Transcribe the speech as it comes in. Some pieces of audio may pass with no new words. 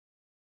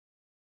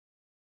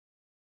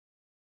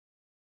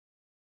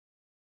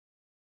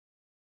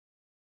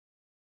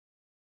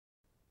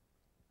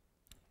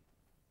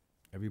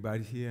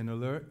Everybody's here and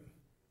alert?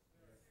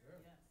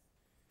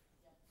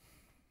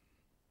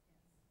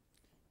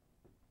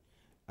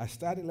 I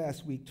started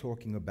last week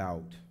talking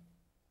about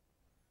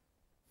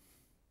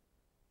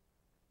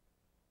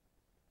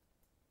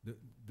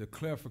the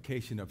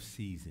clarification of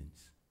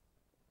seasons,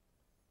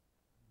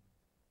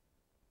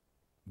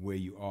 where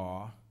you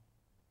are,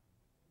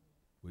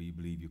 where you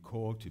believe you're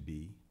called to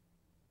be,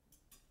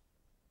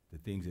 the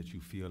things that you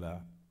feel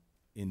are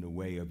in the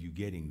way of you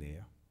getting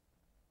there.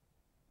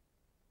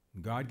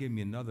 And God gave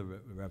me another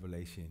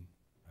revelation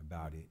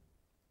about it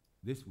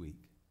this week.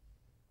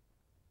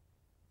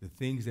 The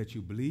things that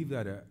you believe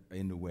that are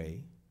in the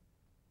way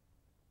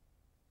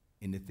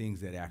and the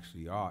things that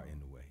actually are in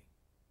the way.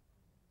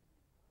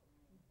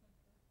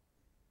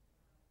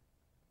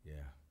 Yeah.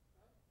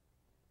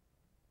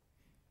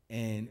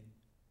 And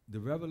the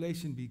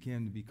revelation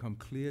began to become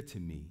clear to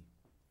me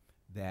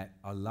that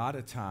a lot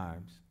of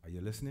times, are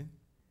you listening?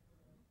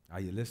 Are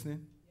you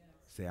listening?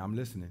 Yes. Say, I'm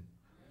listening.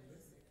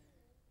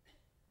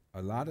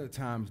 A lot of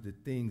times the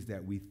things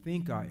that we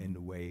think are in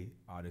the way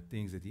are the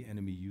things that the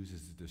enemy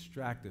uses to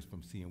distract us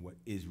from seeing what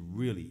is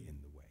really in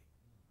the way.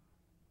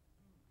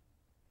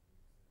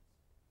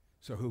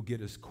 So he'll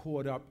get us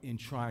caught up in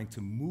trying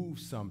to move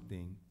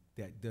something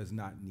that does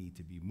not need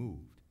to be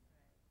moved,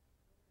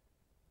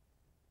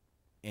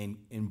 and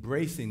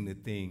embracing the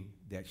thing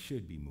that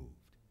should be moved.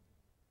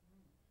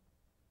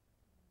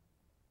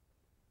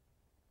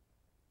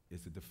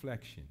 It's a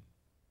deflection.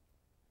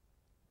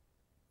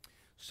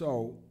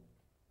 So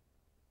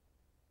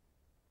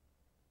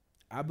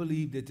I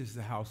believe that this is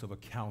a house of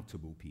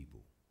accountable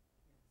people.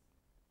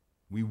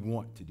 We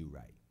want to do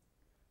right.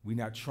 We're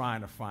not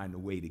trying to find a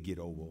way to get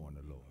over on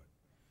the Lord.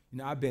 You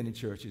know, I've been in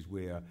churches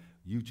where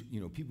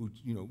people,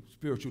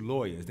 spiritual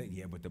lawyers,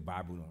 but the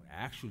Bible don't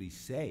actually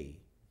say.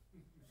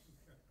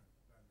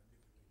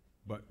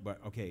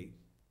 But okay,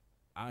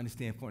 I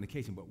understand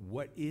fornication, but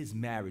what is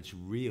marriage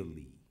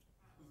really?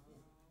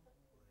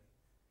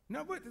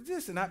 No, but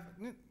listen, I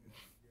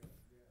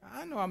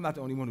know I'm not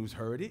the only one who's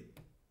heard it.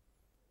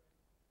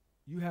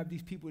 You have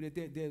these people that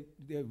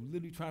they're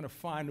literally trying to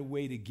find a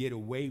way to get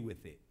away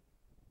with it.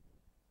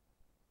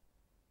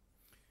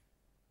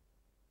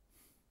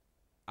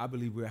 I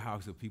believe we're a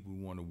house of people who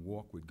want to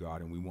walk with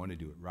God and we want to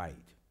do it right.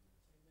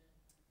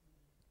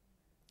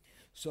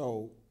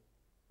 So,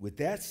 with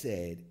that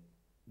said,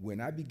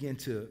 when I begin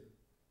to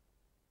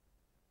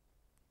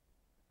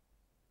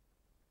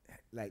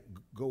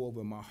go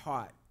over my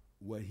heart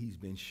what he's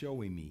been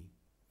showing me,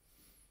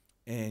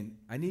 and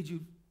I need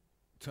you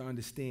to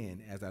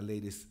understand as I lay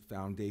this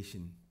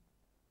foundation,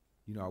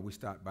 I always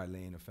start by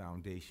laying a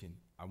foundation.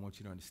 I want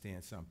you to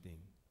understand something.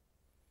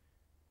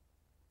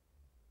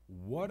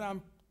 What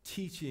I'm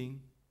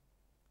teaching,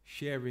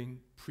 sharing,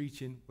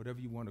 preaching, whatever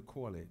you want to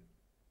call it,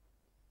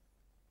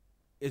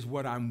 is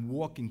what I'm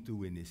walking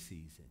through in this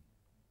season,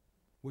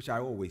 which I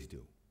always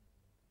do.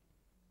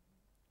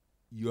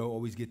 You'll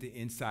always get the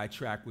inside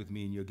track with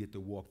me, and you'll get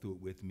to walk through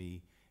it with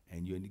me,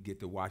 and you'll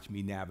get to watch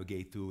me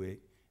navigate through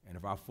it. And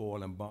if I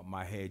fall and bump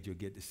my head, you'll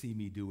get to see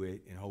me do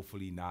it and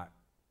hopefully not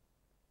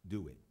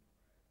do it.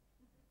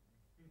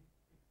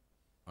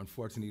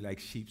 Unfortunately, like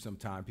sheep,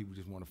 sometimes people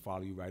just want to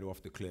follow you right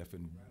off the cliff,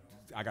 and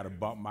I got to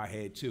bump my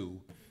head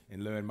too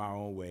and learn my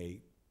own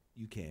way.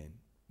 You can,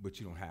 but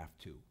you don't have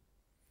to.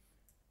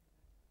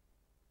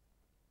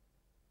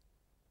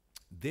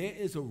 There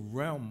is a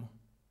realm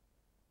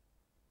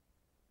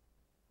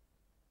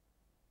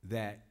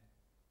that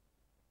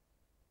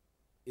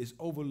is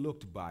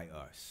overlooked by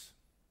us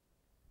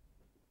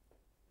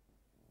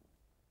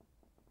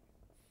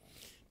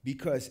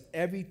because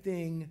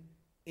everything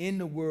in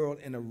the world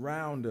and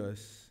around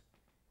us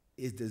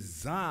is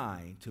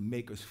designed to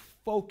make us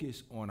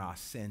focus on our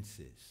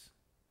senses.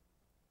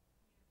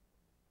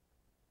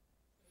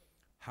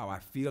 How I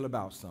feel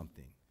about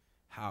something,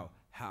 how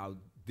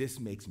this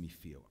makes me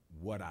feel,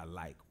 what I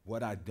like,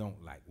 what I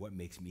don't like, what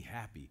makes me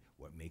happy,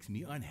 what makes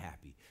me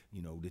unhappy,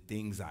 the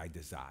things I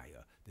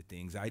desire, the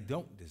things I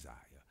don't desire.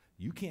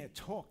 You can't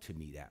talk to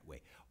me that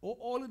way.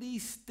 All of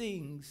these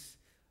things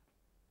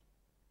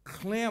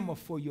clamor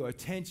for your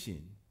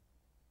attention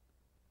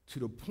to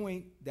the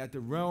point that the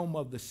realm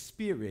of the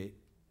spirit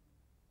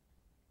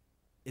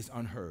is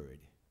unheard.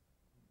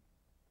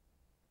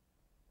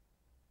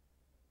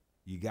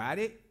 You got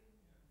it?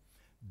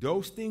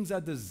 Those things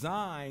are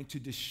designed to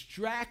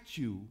distract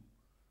you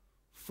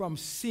from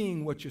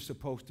seeing what you're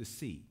supposed to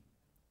see.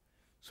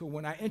 So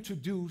when I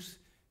introduce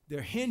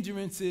the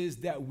hindrances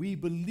that we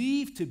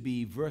believe to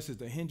be versus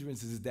the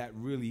hindrances that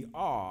really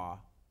are,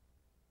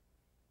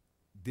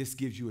 this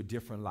gives you a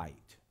different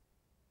light.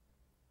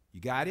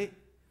 You got it?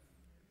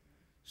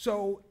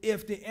 So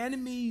if the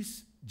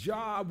enemy's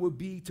job would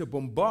be to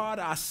bombard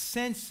our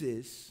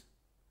senses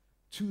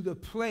to the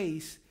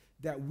place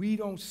that we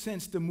don't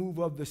sense the move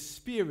of the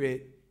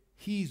Spirit,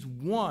 he's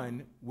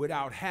won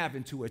without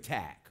having to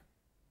attack.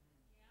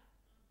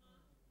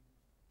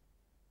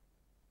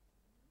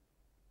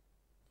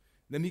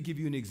 Let me give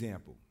you an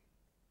example.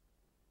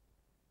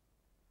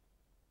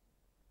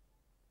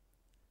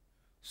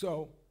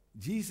 So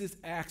Jesus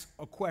asks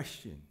a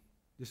question.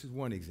 This is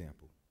one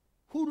example.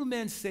 Who do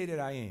men say that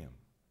I am?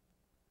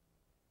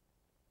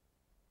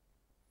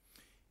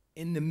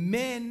 And the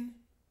men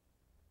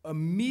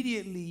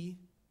immediately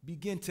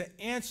begin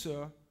to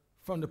answer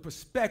from the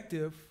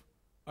perspective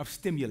of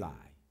stimuli,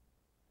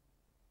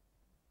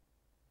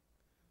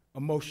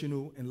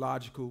 emotional and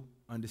logical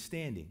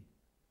understanding,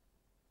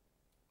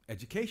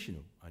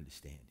 educational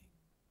understanding.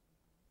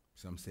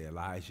 Some say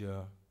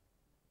Elijah,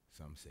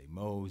 some say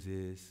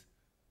Moses.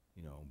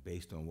 You know,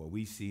 based on what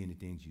we see and the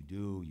things you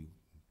do, you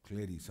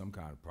clearly some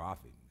kind of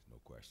prophet, there's no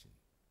question,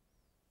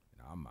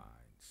 in our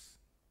minds.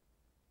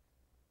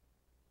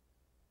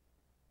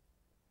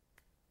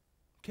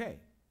 Okay.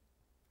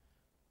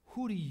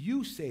 Who do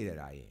you say that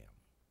I am?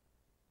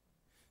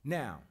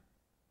 Now,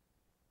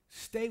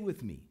 stay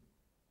with me.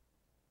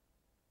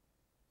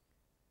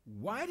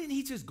 Why didn't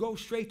he just go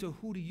straight to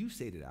who do you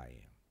say that I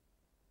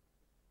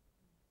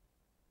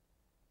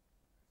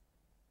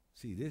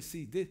am?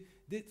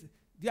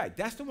 Yeah,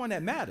 that's the one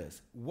that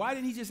matters. Why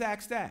didn't he just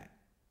ask that?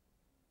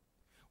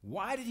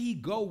 Why did he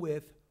go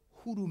with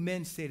who do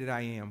men say that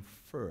I am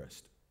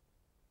first?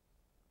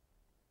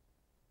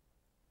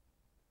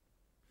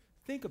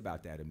 Think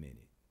about that a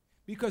minute.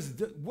 Because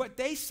what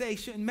they say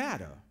shouldn't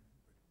matter.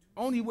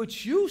 Only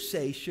what you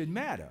say should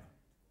matter.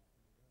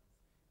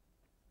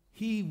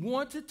 He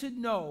wanted to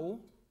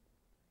know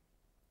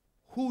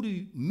who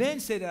do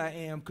men say that I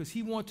am because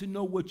he wanted to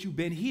know what you've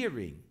been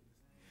hearing.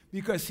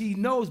 Because he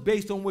knows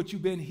based on what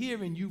you've been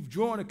hearing, you've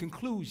drawn a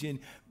conclusion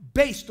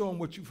based on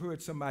what you've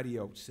heard somebody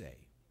else say.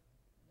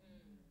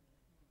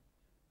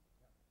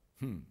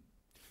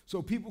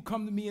 So people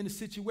come to me in a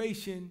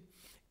situation,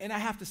 and I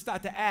have to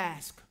start to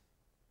ask,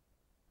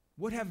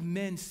 what have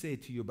men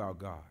said to you about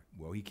God?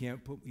 Well, he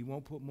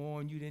won't put more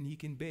on you than he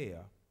can bear.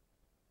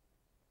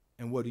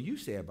 And what do you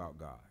say about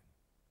God?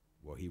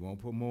 Well, he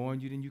won't put more on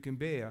you than you can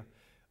bear.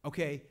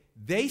 Okay,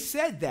 they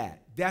said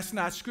that. That's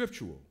not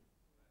scriptural.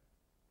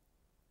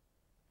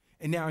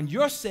 And now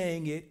you're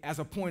saying it as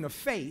a point of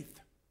faith,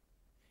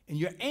 and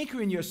you're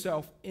anchoring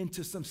yourself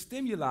into some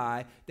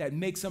stimuli that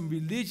makes some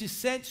religious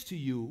sense to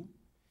you,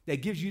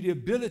 that gives you the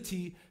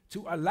ability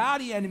to allow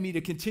the enemy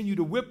to continue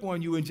to whip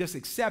on you and just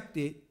accept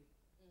it.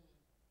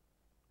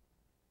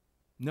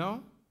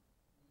 No?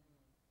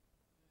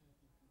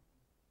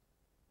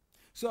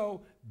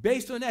 So,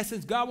 based on that,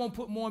 since God won't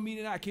put more on me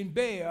than I can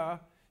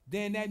bear,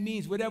 then that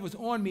means whatever's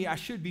on me, I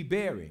should be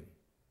bearing.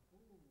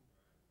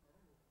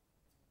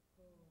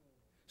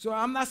 So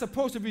I'm not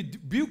supposed to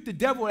rebuke the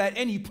devil at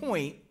any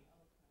point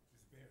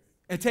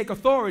and take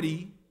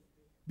authority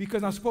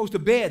because I'm supposed to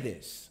bear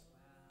this.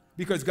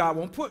 Because God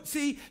won't put,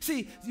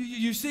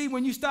 you see,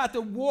 when you start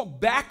to walk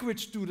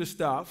backwards through the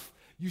stuff,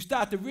 you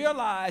start to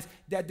realize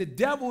that the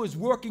devil is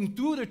working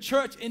through the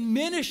church and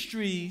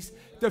ministries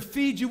to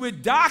feed you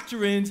with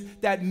doctrines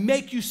that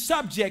make you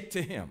subject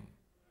to him.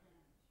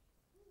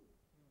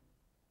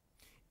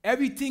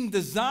 Everything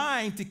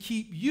designed to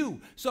keep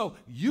you. So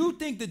you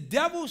think the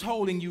devil's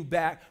holding you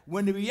back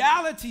when the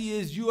reality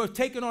is you are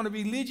taking on a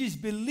religious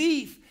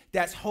belief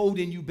that's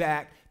holding you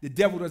back. The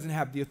devil doesn't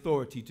have the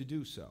authority to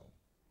do so.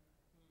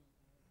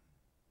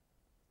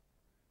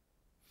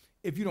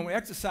 If you don't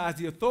exercise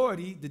the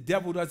authority, the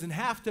devil doesn't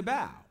have to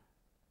bow.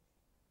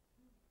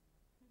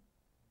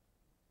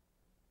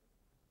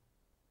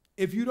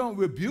 If you don't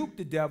rebuke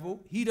the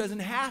devil, he doesn't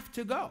have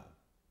to go.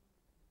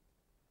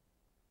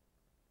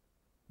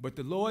 But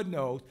the Lord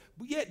knows.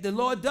 But yet the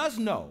Lord does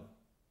know.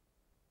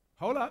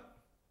 Hold up.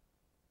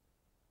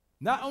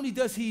 Not only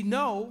does he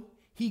know,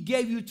 he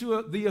gave you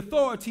the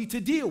authority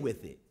to deal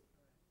with it.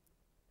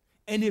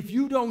 And if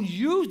you don't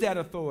use that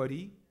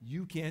authority,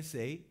 you can't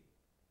say,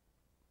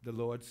 the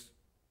Lord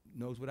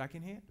knows what I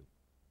can handle.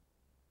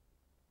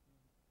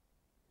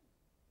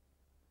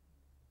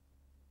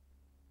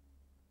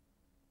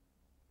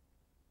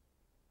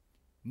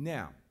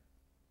 Now,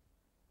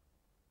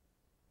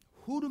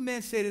 who do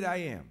men say that I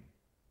am?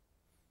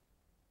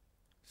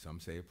 Some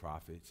say a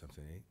prophet, some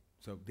say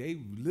so they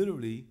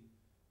literally,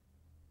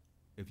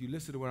 if you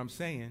listen to what I'm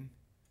saying,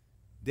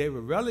 they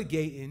were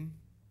relegating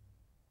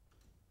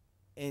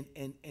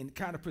and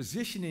kind of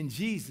positioning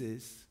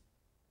Jesus.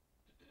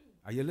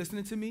 Are you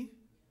listening to me?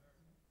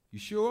 You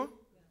sure?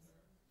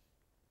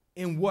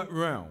 In what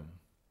realm?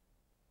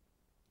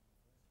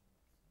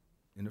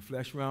 In the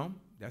flesh realm?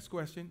 That's the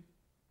question.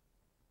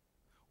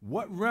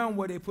 What realm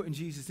were they putting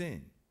Jesus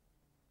in?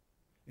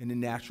 In the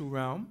natural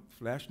realm,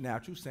 flesh,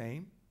 natural,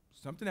 same.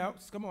 Something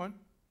else, come on.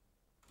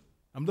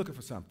 I'm looking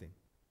for something.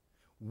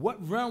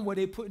 What realm were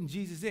they putting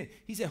Jesus in?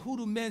 He said, who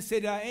do men say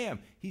that I am?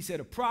 He said,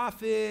 a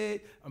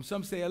prophet,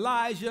 some say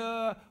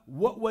Elijah.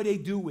 What were they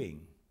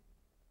doing?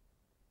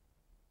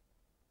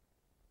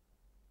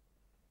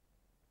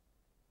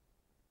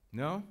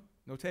 No?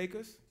 No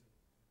takers?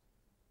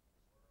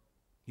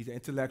 He's an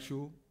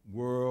intellectual,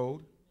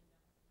 world,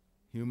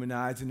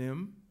 humanizing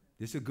him.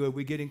 This is good,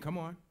 we're getting, come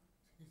on.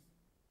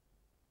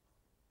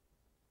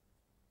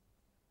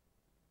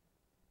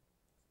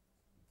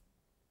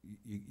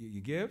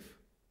 You give?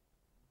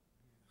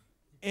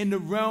 in the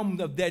realm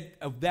of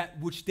that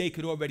which they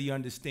could already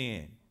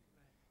understand.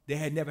 They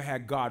had never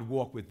had God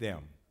walk with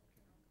them.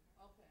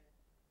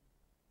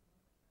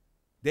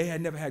 They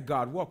had never had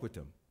God walk with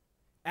them.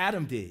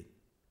 Adam did.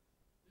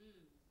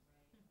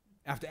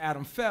 After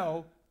Adam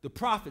fell, the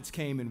prophets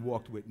came and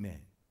walked with men.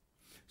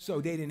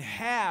 So they didn't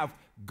have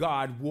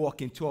God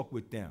walk and talk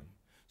with them.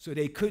 So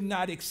they could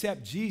not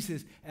accept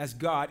Jesus as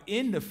God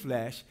in the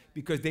flesh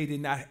because they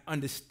did not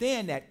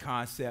understand that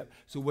concept.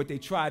 So what they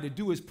tried to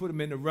do is put him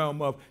in the realm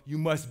of you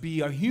must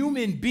be a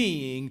human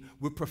being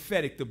with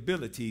prophetic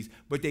abilities,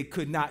 but they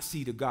could not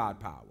see the God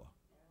power.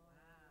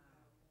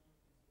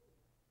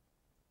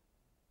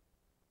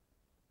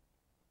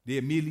 They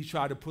immediately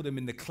tried to put him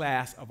in the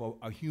class of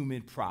a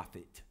human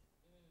prophet.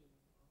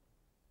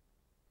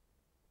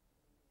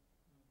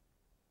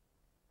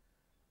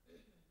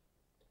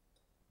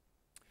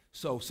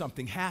 So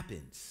something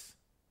happens.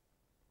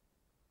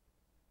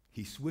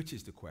 He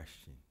switches the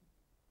question.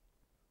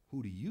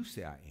 Who do you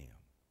say I am?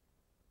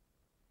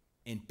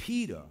 And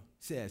Peter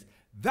says,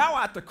 thou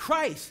art the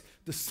Christ,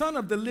 the Son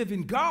of the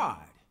living God.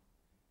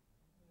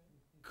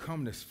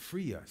 Come to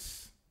free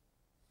us.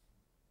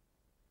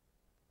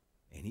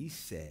 And he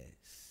says,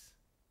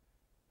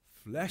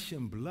 flesh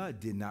and blood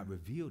did not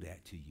reveal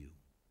that to you.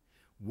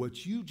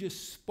 What you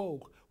just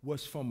spoke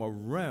was from a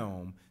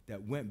realm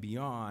that went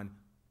beyond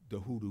the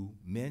who do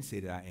men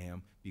say that I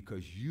am,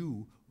 because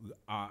you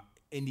are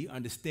in the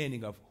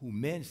understanding of who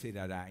men say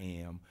that I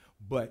am,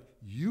 but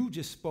you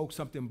just spoke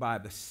something by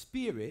the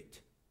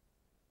Spirit,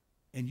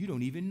 and you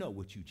don't even know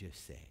what you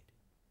just said.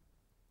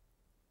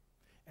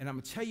 And I'm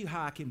going to tell you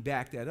how I can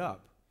back that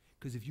up,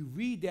 because if you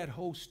read that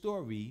whole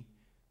story,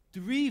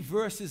 3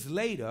 verses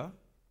later,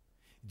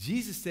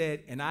 Jesus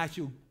said, and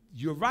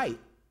you're right,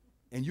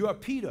 and you're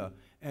Peter,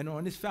 and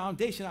on this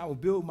foundation I will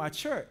build my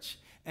church.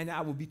 And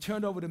I will be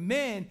turned over to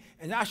men,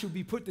 and I shall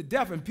be put to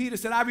death. And Peter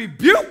said, I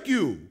rebuke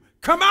you.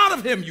 Come out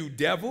of him, you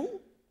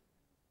devil.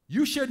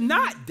 You should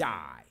not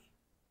die.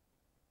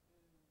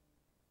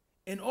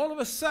 And all of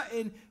a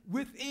sudden,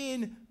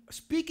 within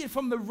speaking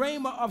from the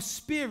rhema of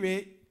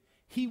spirit,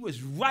 he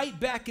was right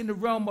back in the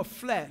realm of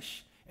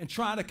flesh and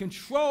trying to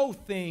control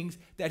things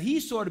that he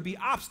saw to be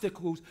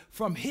obstacles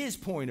from his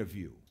point of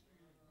view.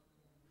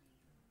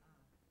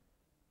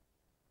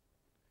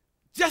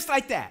 Just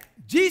like that.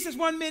 Jesus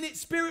 1 minute,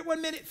 spirit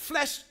 1 minute,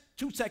 flesh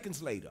 2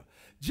 seconds later.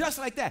 Just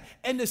like that.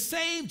 And the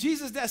same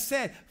Jesus that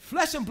said,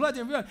 flesh and blood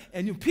and real,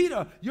 and you're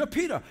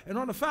Peter, and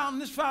on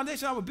this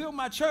foundation I will build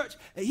my church.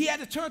 And he had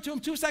to turn to him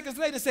 2 seconds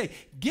later and say,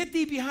 get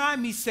thee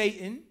behind me,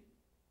 Satan,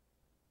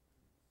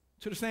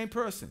 to the same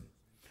person.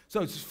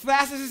 So as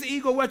fast as his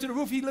ego went to the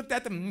roof, he looked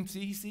at them,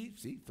 see,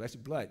 flesh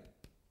and blood.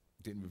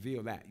 Didn't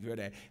reveal that. You heard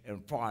that? And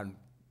upon,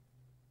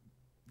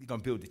 you're going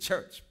to build the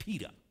church,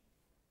 Peter.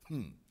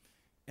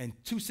 And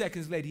 2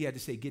 seconds later, he had to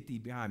say, get thee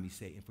behind me,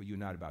 Satan, for you're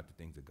not about the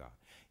things of God.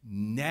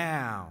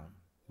 Now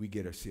we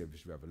get a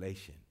serious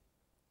revelation.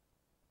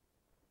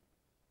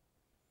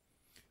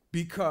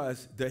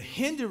 Because the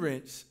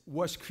hindrance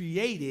was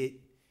created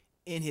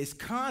in his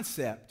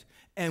concept,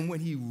 and when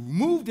he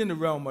moved in the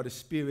realm of the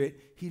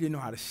spirit, he didn't know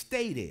how to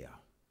stay there.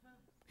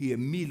 He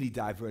immediately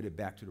diverted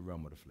back to the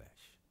realm of the flesh.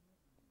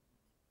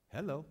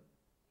 Hello.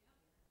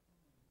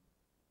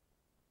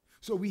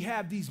 So we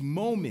have these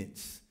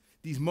moments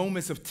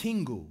of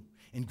tingle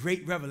and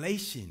great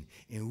revelation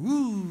and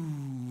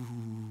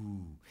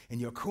woo, and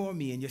you'll call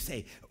me and you'll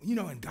say,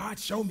 and God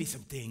showed me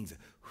some things,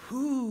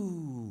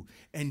 whoo,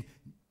 and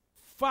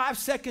 5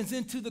 seconds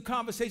into the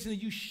conversation of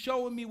you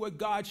showing me what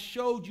God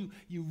showed you,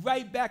 you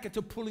right back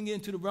into pulling it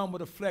into the realm of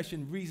the flesh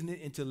and reasoning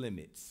it into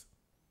limits.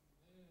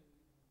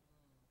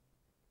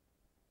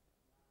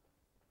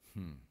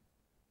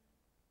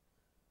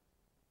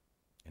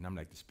 And I'm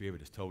like, the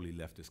Spirit has totally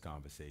left this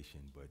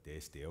conversation, but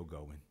they're still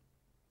going.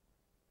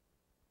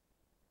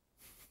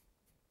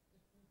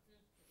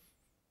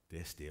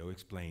 They're still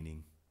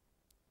explaining.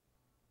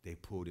 They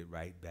pulled it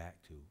right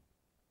back to,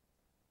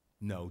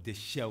 no, this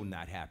shall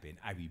not happen.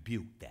 I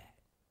rebuke that.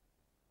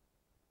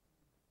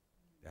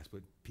 That's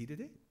what Peter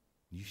did.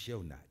 You shall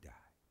not die.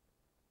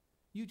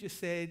 You just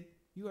said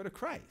you are the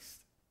Christ.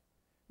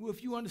 Well,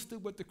 if you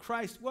understood what the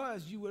Christ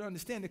was, you would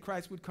understand that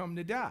Christ would come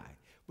to die.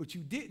 But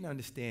you didn't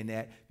understand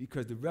that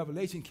because the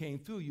revelation came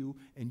through you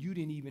and you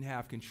didn't even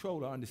have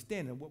control or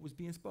understanding of what was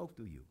being spoke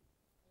through you.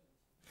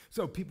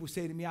 So people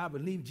say to me, I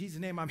believe in Jesus'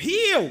 name, I'm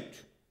healed.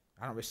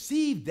 I don't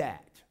receive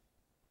that.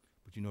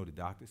 But you know the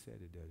doctor said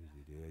it.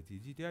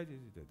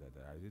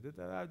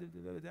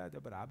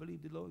 But I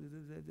believe the Lord,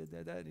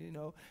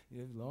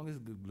 as long as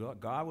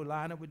God will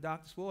line up with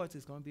Dr. Schwartz,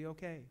 it's going to be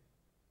okay.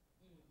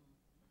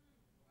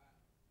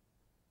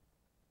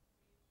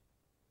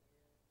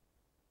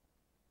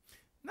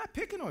 I'm not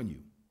picking on you.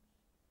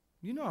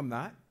 You know I'm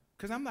not,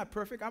 because I'm not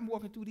perfect. I'm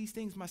walking through these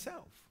things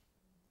myself.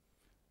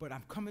 But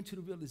I'm coming to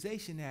the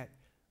realization that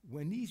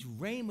when these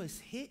rhemas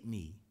hit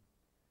me,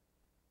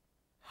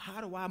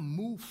 how do I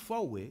move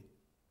forward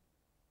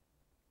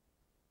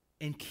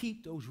and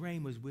keep those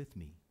rhemas with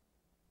me?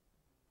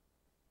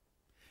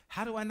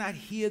 How do I not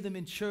hear them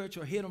in church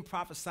or hear them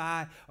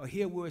prophesy or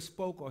hear words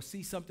spoke or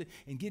see something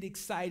and get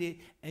excited,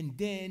 and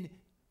then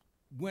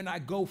when I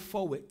go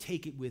forward,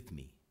 take it with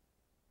me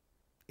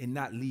and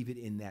not leave it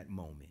in that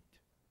moment?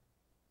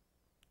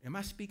 Am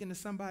I speaking to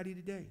somebody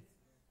today?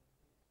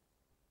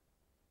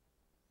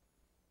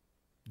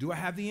 Do I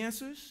have the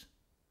answers?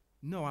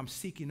 No, I'm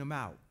seeking them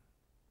out.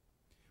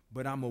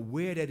 But I'm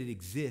aware that it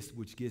exists,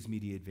 which gives me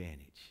the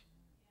advantage.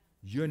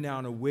 You're now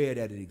aware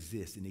that it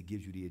exists, and it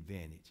gives you the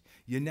advantage.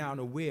 You're now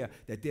aware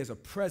that there's a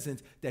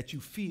presence that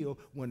you feel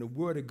when the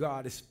word of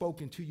God is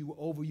spoken to you,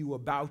 over you,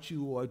 about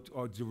you,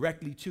 or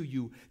directly to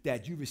you,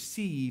 that you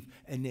receive,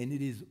 and then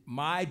it is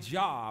my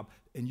job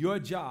and your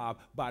job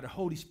by the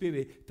Holy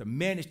Spirit to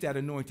manage that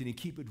anointing and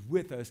keep it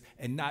with us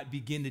and not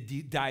begin to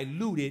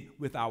dilute it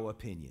with our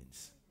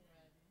opinions.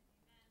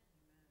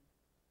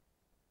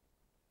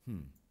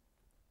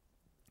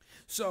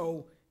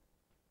 So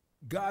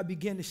God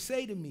began to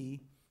say to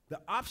me, the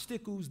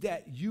obstacles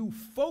that you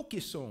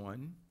focus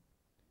on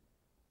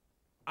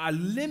are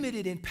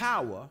limited in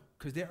power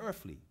because they're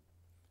earthly.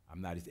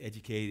 I'm not as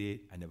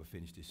educated. I never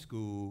finished this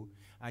school.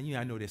 I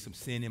know there's some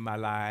sin in my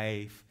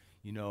life.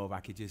 If I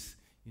could just,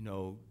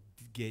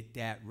 get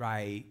that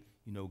right,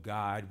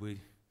 God would,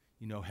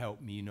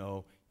 help me,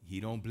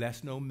 He don't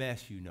bless no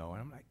mess, And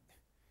I'm like,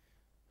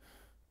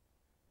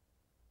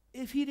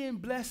 if he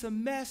didn't bless a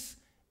mess,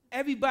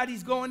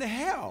 everybody's going to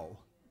hell.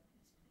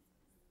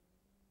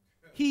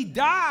 He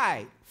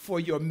died for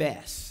your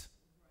mess.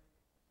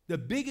 The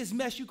biggest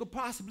mess you could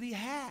possibly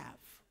have.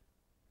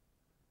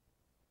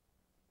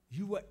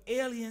 You were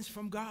aliens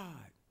from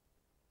God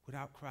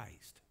without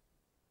Christ.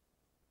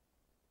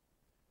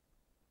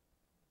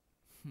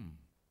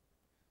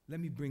 Let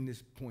me bring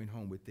this point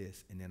home with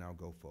this, and then I'll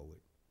go forward.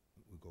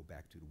 We'll go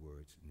back to the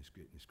words in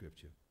the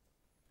scripture.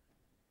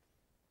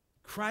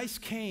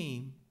 Christ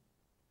came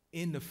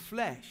in the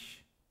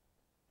flesh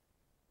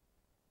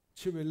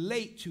to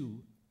relate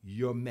to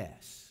your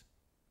mess.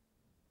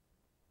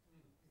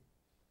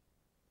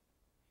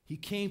 He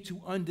came to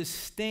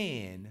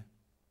understand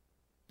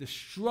the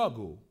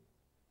struggle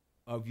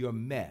of your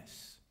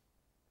mess.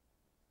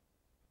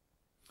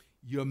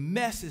 Your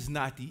mess is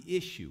not the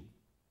issue.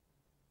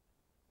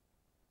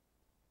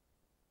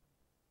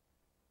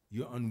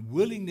 Your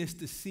unwillingness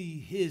to see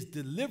his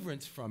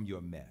deliverance from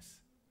your mess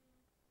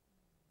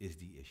is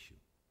the issue.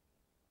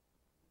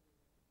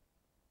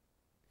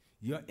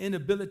 Your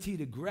inability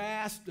to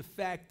grasp the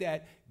fact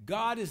that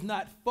God is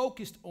not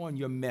focused on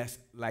your mess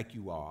like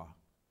you are.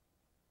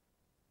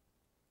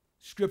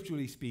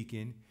 Scripturally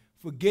speaking,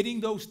 forgetting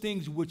those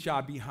things which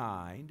are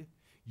behind,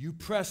 you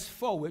press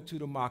forward to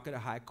the mark of the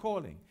high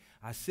calling.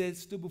 I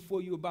stood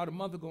before you about a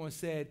month ago and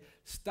said,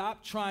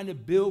 stop trying to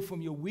build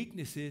from your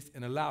weaknesses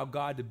and allow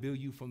God to build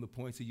you from the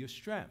points of your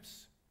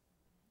strengths.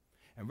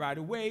 And right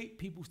away,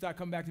 people start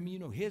coming back to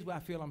me, here's where I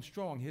feel I'm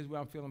strong. Here's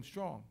where I feel I'm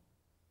strong.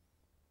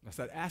 I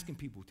started asking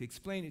people to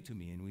explain it to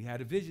me, and we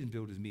had a vision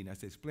builders meeting. I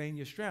said, explain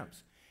your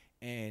strengths.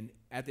 And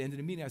at the end of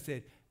the meeting, I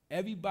said,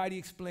 everybody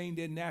explained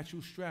their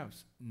natural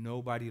strengths.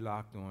 Nobody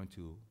locked on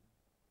to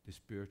the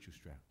spiritual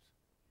strengths.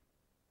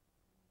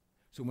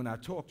 So when I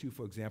talk to you,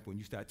 for example, and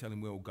you start telling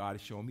me, well, God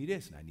is showing me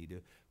this, and I need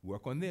to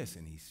work on this,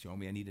 and he's showing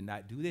me I need to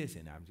not do this,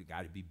 and I've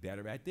got to be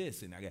better at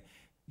this, and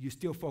you're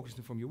still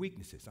focusing from your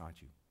weaknesses,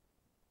 aren't you?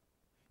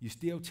 You're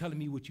still telling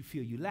me what you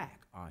feel you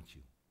lack, aren't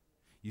you?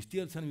 You're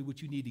still telling me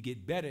what you need to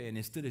get better, and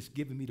instead of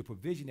giving me the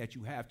provision that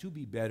you have to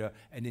be better,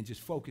 and then just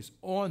focus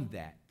on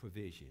that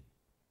provision.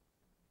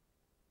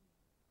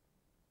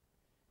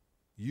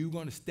 You're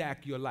going to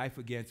stack your life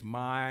against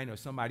mine or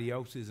somebody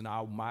else's and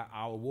our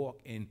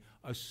walk and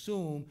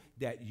assume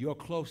that your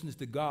closeness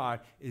to God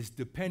is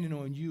dependent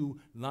on you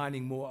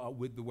lining more up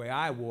with the way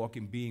I walk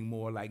and being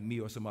more like me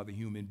or some other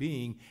human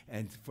being,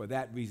 and for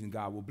that reason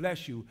God will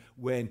bless you,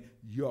 when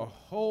your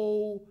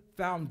whole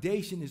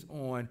foundation is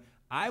on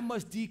I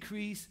must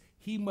decrease,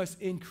 he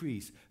must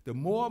increase. The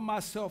more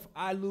myself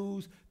I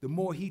lose, the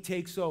more he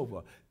takes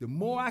over. The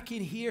more I can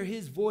hear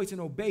his voice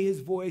and obey his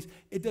voice,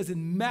 it doesn't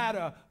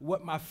matter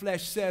what my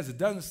flesh says. It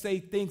doesn't say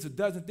things, it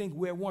doesn't think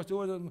where it wants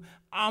to.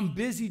 I'm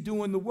busy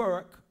doing the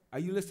work. Are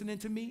you listening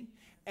to me?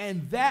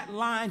 And that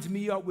lines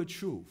me up with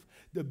truth.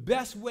 The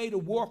best way to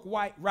walk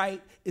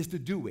right is to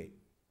do it.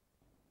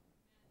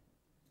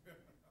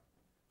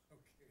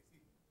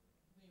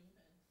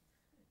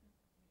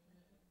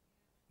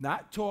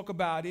 Not talk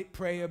about it,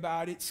 pray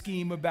about it,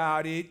 scheme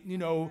about it,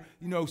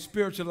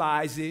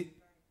 spiritualize it.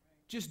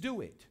 Just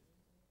do it.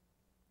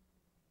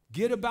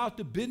 Get about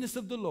the business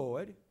of the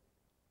Lord.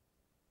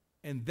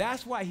 And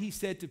that's why he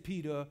said to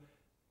Peter,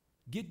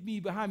 get me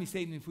behind me,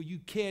 Satan, for you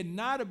care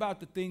not about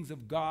the things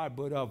of God,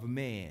 but of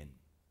man.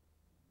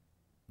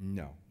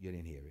 No, you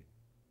didn't hear it.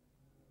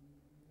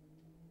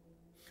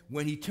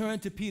 When he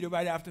turned to Peter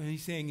right after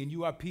he's saying, and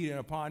you are Peter, and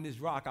upon this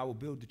rock I will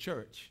build the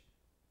church.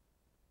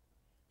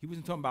 He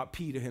wasn't talking about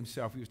Peter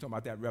himself. He was talking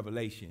about that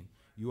revelation.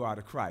 You are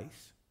the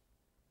Christ.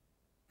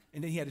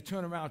 And then he had to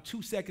turn around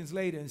 2 seconds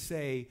later and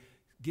say,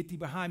 get thee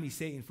behind me,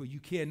 Satan, for you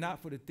care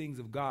not for the things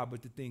of God,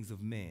 but the things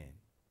of man.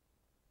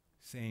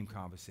 Same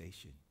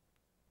conversation.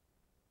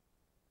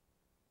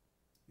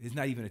 There's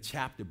not even a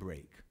chapter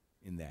break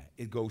in that.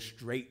 It goes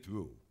straight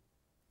through.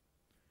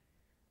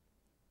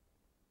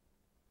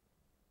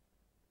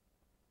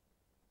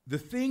 The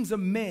things of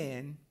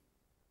man,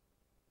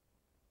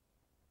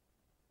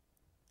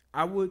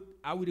 I would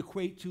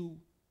equate to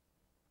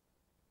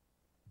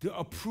the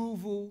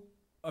approval,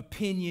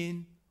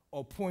 opinion,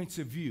 or points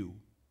of view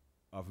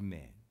of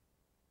men.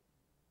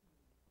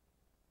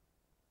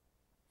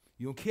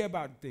 You don't care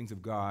about the things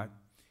of God.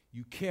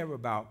 You care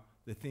about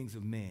the things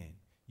of man.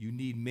 You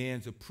need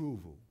man's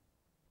approval.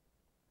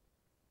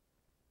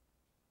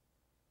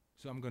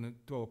 So I'm going to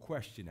throw a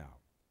question out.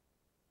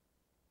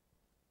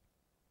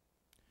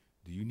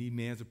 Do you need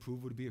man's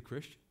approval to be a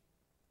Christian?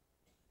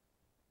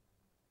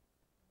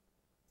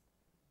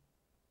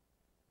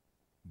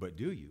 But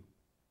do you?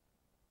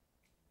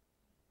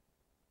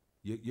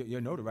 You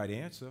know the right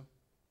answer.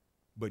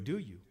 But do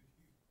you?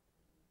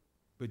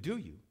 But do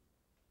you?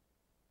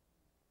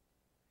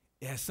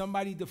 Has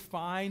somebody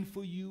defined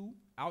for you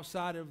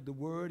outside of the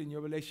word in your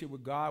relationship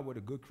with God what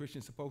a good Christian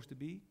is supposed to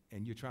be,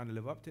 and you're trying to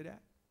live up to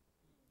that?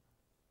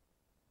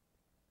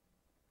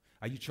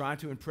 Are you trying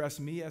to impress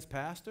me as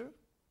pastor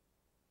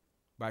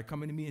by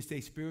coming to me and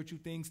say spiritual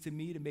things to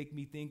me to make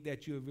me think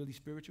that you're really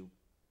spiritual?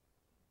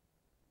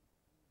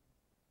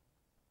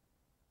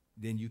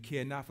 Then you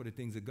care not for the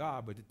things of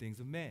God, but the things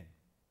of men.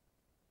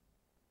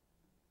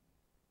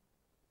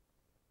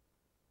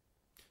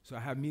 So I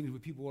have meetings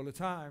with people all the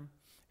time,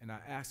 and I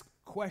ask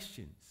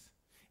questions,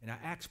 and I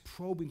ask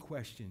probing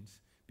questions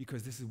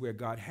because this is where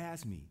God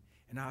has me.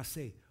 And I'll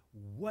say,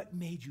 what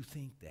made you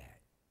think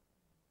that?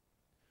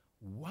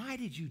 Why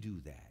did you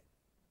do that?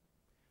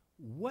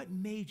 What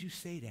made you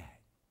say that?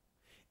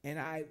 And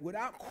I,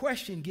 without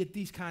question, get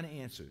these kind of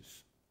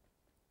answers.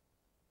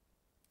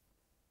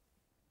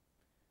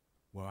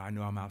 Well, I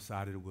know I'm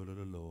outside of the will of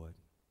the Lord,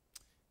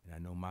 and I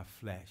know my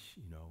flesh,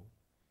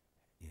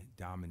 it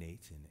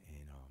dominates, and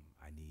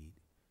I need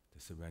to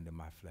surrender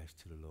my flesh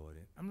to the Lord.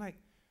 And I'm like,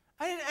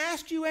 I didn't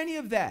ask you any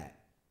of that.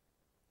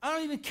 I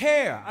don't even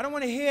care. I don't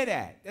want to hear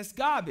that. That's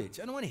garbage.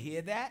 I don't want to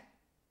hear that.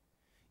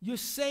 You're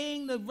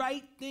saying the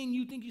right thing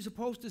you think you're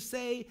supposed to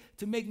say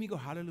to make me go,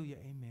 hallelujah,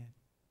 amen.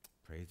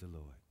 Praise the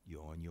Lord.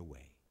 You're on your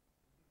way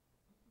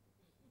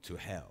to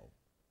hell.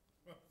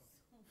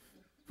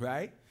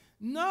 Right?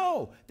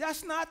 No,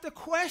 that's not the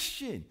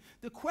question.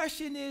 The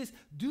question is,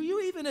 do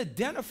you even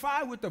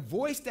identify with the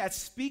voice that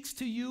speaks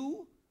to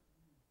you?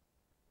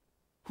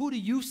 Who do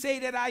you say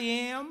that I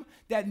am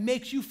that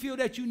makes you feel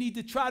that you need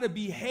to try to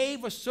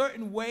behave a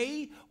certain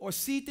way or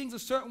see things a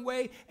certain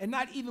way and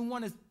not even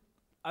want to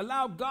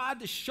allow God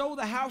to show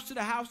the house to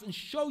the house and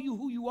show you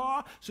who you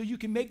are so you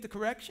can make the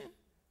correction?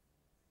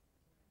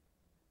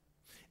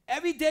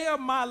 Every day of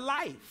my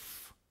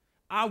life,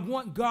 I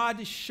want God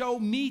to show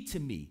me to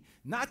me.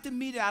 Not the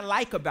me that I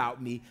like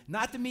about me,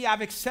 not the me I've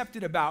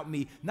accepted about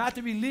me, not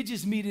the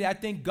religious me that I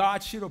think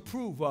God should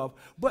approve of,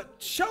 but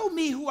show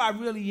me who I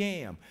really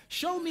am.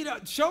 Show me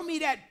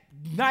that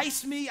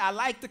nice me, I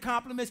like the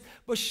compliments,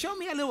 but show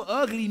me a little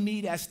ugly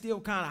me that still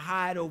kind of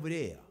hide over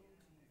there.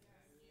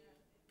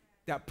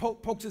 That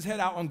pokes his head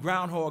out on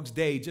Groundhog's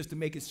Day just to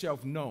make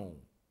itself known.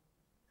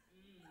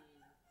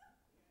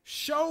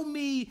 Show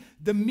me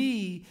the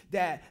me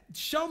that,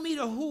 show me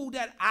the who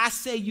that I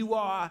say you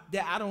are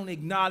that I don't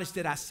acknowledge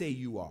that I say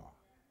you are.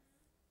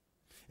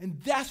 And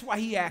that's why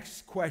he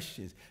asks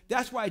questions.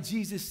 That's why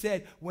Jesus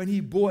said when he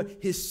brought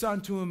his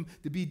son to him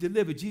to be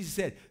delivered, Jesus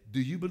said,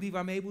 do you believe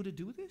I'm able to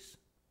do this?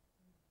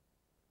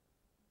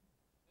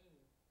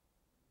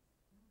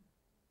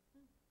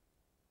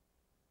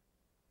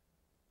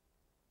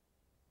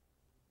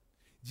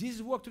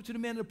 Jesus walked up to the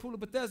man in the pool of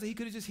Bethesda. He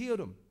could have just healed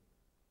him.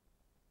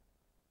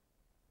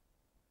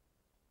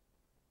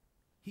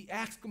 He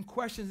asked him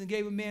questions and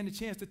gave a man the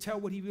chance to tell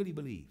what he really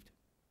believed.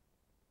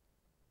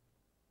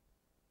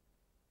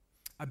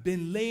 I've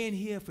been laying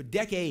here for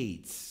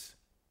decades,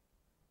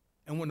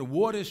 and when the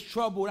water is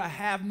troubled, I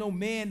have no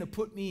man to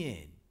put me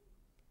in.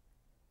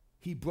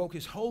 He broke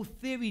his whole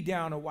theory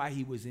down on why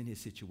he was in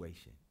his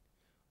situation.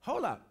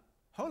 Hold up.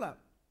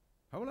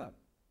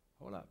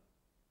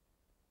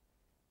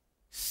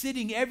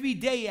 Sitting every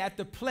day at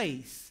the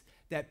place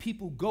that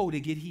people go to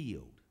get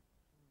healed.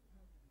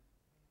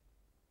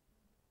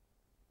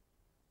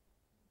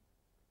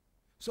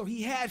 So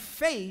he had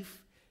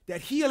faith that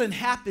healing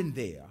happened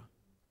there.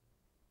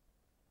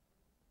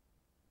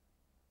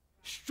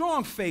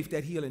 Strong faith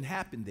that healing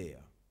happened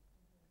there.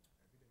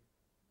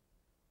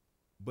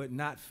 But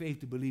not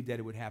faith to believe that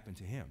it would happen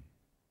to him.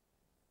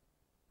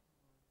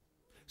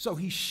 So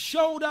he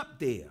showed up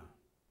there,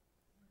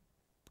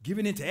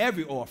 giving into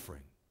every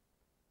offering,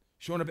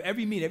 showing up at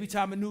every meeting. Every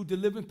time a new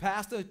delivering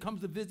pastor comes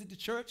to visit the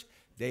church,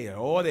 they are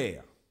all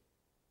there.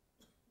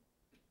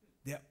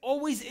 They're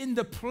always in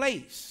the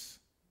place,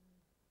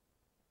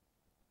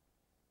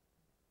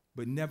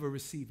 but never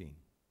receiving.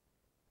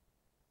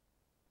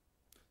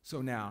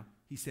 So now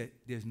he said,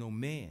 there's no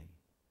man.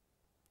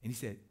 And he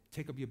said,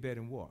 take up your bed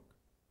and walk.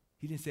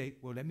 He didn't say,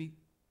 well, let me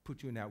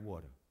put you in that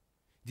water.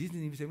 Jesus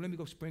didn't even say, well, let me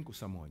go sprinkle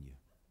some on you.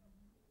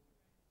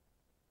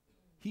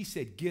 He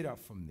said, get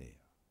up from there.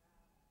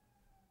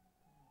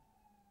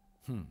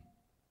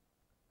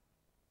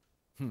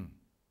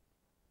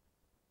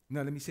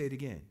 Now let me say it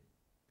again.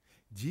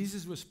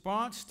 Jesus'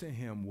 response to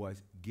him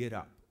was, get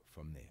up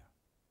from there.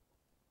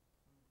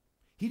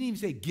 He didn't even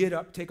say, get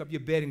up, take up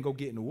your bed, and go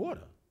get in the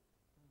water.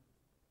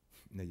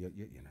 Now, you're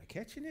not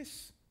catching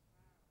this?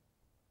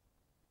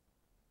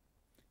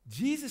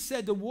 Jesus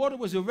said the water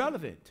was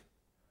irrelevant.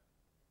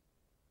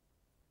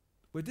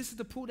 But this is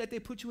the pool that they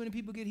put you in and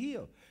people get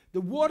healed.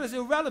 The water's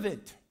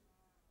irrelevant.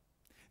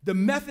 The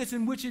methods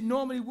in which it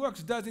normally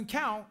works doesn't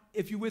count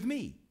if you're with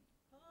me.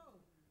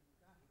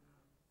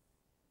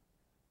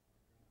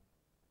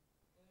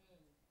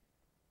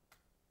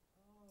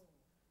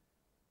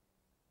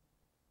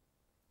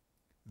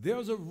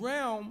 There's a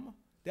realm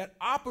that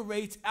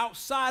operates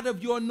outside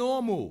of your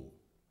normal.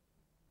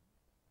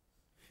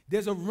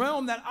 There's a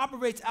realm that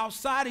operates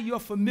outside of your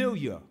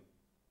familiar.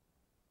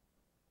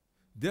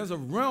 There's a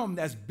realm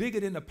that's bigger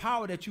than the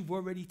power that you've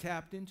already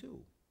tapped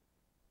into.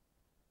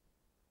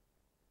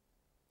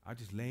 I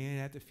just laying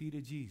at the feet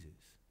of Jesus.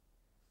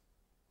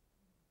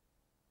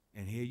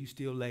 And here you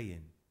still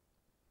laying.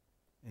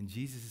 And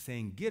Jesus is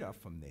saying, get up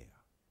from there.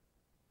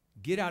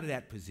 Get out of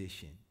that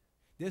position.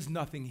 There's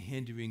nothing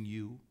hindering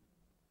you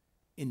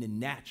in the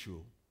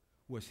natural.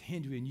 What's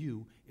hindering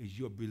you is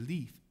your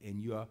belief and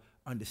your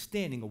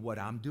understanding of what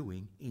I'm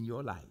doing in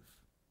your life.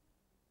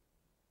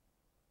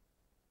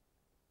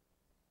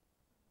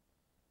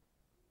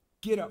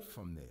 Get up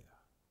from there.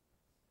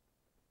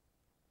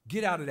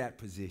 Get out of that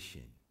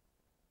position.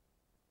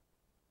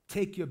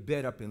 Take your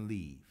bed up and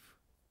leave.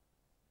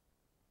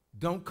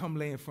 Don't come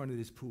lay in front of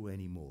this pool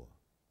anymore.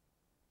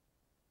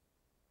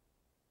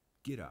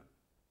 Get up.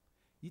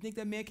 You think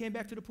that man came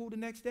back to the pool the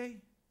next day?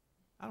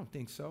 I don't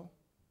think so.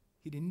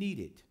 He didn't need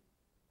it.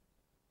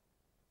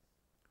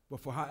 But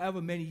for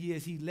however many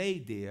years he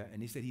laid there,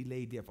 and he said he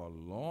laid there for a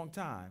long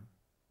time.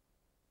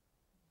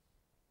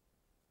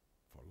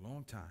 For a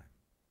long time.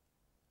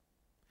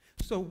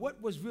 So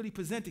what was really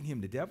presenting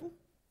him? The devil?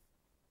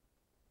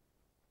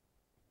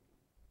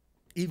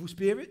 Evil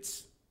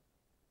spirits?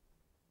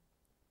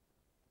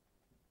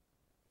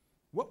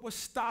 What was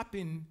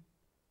stopping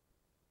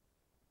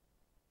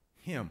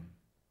him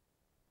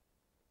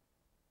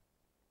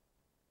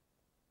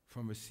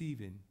from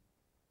receiving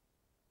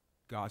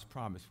God's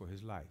promise for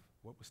his life?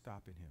 What was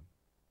stopping him?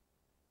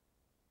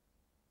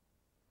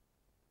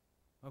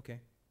 Okay.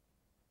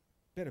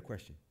 Better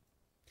question.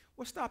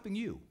 What's stopping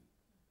you?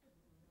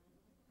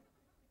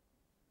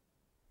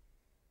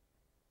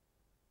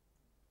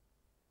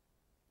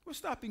 What's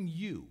stopping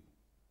you?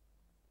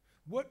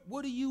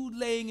 What are you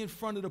laying in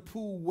front of the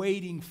pool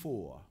waiting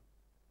for?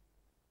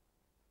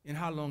 And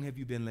how long have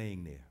you been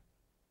laying there?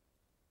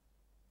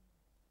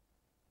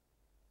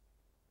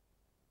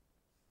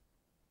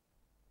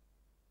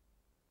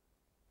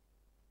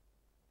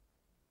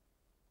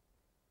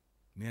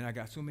 Man, I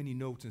got so many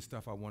notes and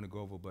stuff I want to go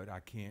over, but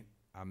I can't.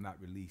 I'm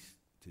not released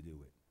to do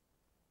it.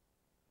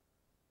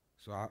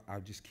 So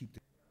I'll just keep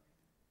it.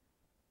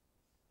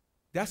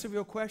 That's a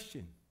real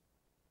question.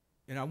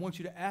 And I want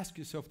you to ask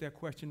yourself that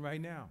question right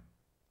now.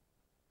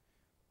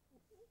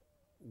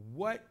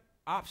 What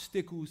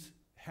obstacles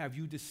have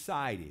you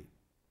decided?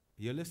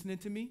 You're listening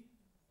to me?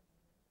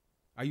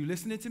 Are you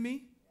listening to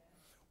me?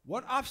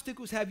 What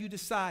obstacles have you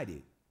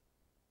decided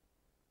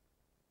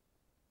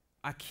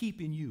are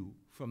keeping you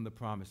from the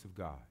promise of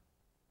God?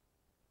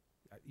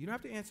 You don't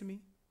have to answer me.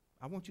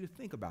 I want you to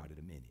think about it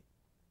a minute.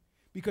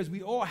 Because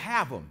we all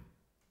have them.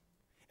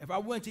 If I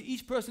went to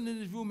each person in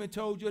this room and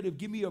told you to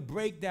give me a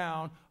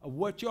breakdown of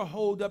what your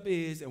holdup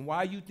is and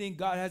why you think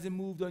God hasn't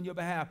moved on your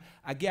behalf,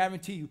 I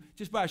guarantee you,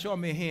 just by a show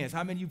of your hands,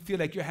 how many of you feel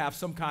like you have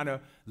some kind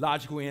of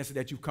logical answer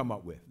that you've come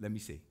up with? Let me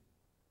see.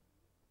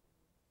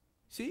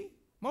 See?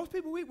 Most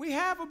people, we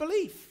have a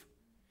belief.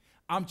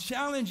 I'm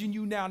challenging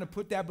you now to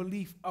put that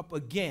belief up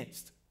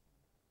against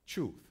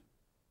truth.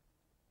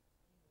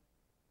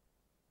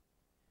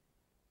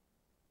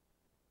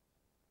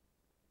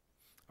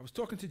 I was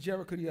talking to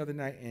Jericho the other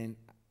night, and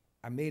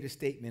I made a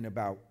statement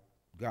about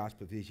God's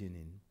provision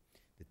and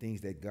the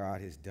things that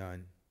God has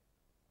done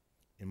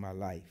in my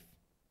life.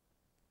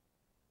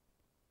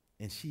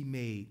 And she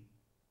made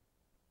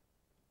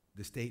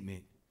the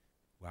statement,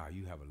 wow,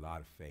 you have a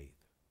lot of faith.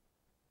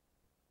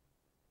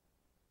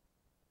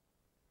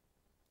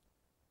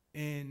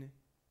 And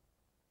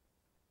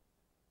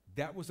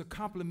that was a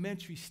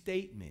complimentary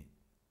statement,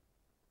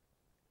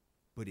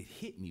 but it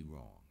hit me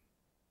wrong.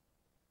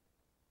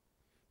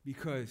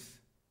 Because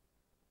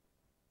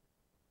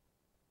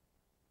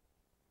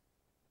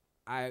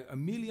I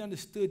immediately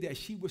understood that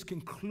she was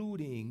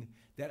concluding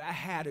that I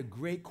had a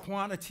great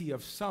quantity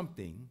of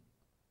something,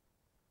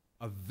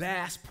 a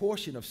vast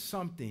portion of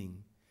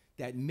something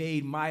that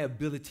made my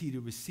ability to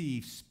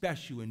receive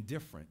special and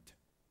different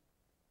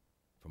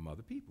from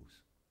other people's.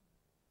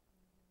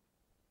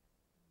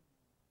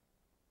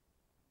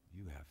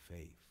 You have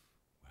faith.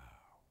 Wow.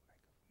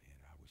 Man,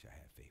 I wish I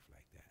had faith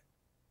like that.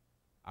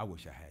 I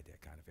wish I had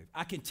that kind of faith.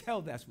 I can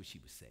tell that's what she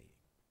was saying.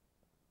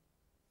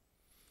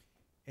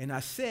 And I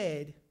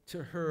said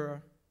to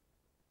her,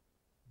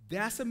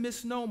 that's a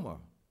misnomer.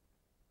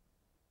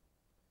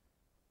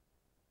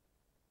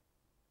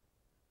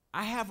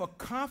 I have a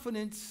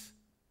confidence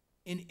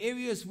in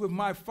areas with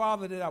my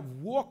father that I've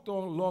walked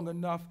on long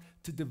enough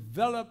to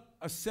develop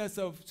a sense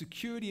of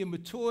security and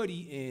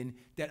maturity in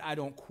that I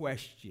don't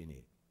question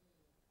it.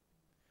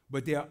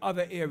 But there are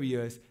other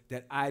areas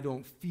that I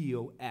don't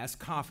feel as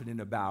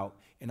confident about,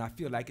 and I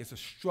feel like it's a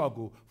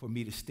struggle for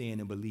me to stand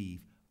and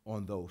believe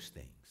on those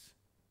things.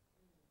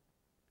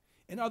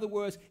 In other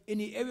words, in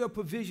the area of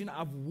provision,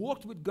 I've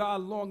walked with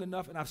God long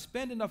enough and I've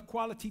spent enough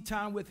quality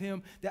time with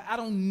him that I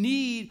don't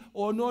need,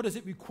 or nor does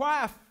it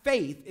require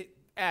faith,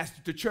 as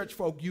the church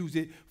folk use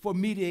it, for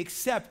me to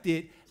accept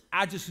it.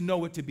 I just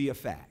know it to be a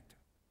fact.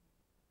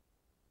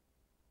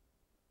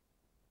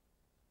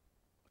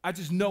 I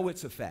just know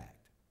it's a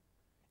fact.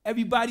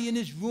 Everybody in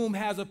this room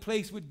has a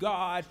place with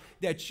God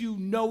that you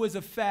know is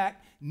a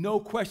fact, no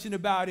question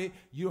about it.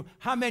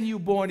 How many of you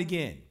born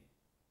again?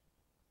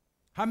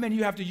 How many of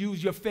you have to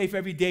use your faith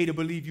every day to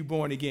believe you're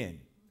born again?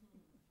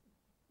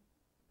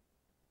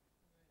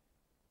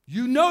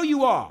 You know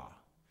you are.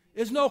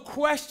 There's no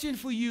question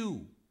for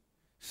you.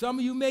 Some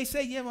of you may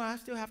say, yeah, well, I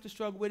still have to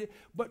struggle with it.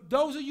 But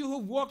those of you who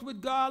have walked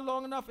with God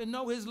long enough and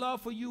know his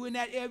love for you in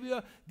that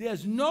area,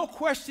 there's no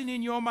question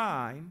in your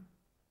mind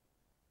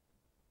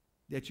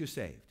that you're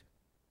saved.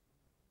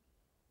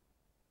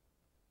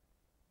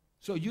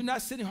 So you're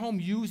not sitting home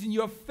using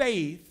your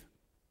faith,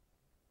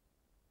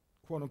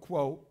 quote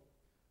unquote,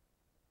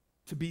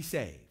 to be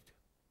saved.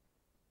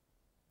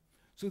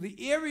 So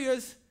the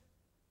areas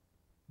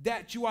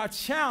that you are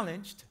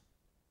challenged,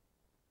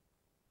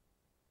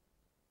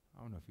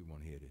 I don't know if you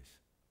want to hear this,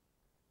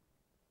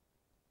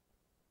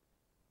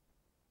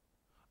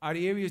 are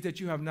the areas that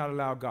you have not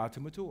allowed God to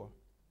mature.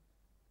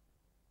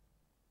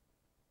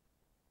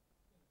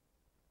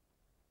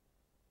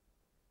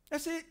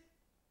 That's it.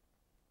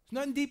 It's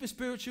nothing deep and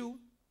spiritual.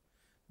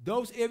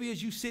 Those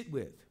areas you sit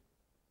with.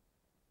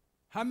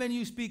 How many of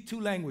you speak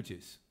 2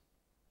 languages?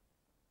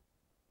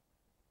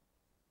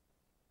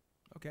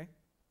 Okay.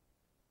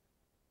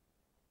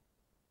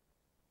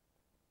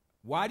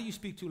 Why do you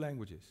speak 2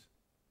 languages?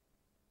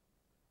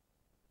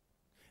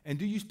 And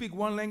do you speak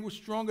one language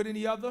stronger than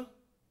the other?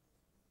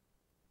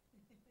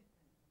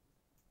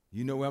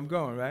 You know where I'm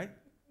going, right?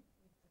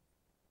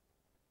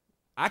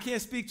 I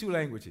can't speak 2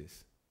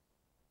 languages.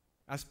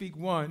 I speak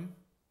one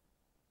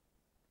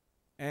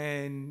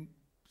and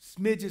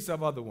smidges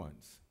of other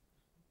ones.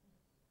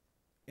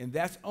 And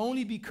that's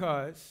only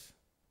because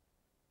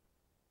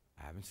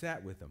I haven't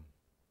sat with them.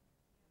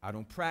 I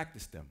don't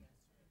practice them.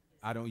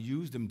 I don't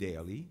use them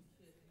daily.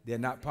 They're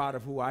not part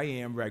of who I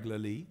am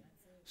regularly.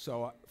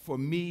 So for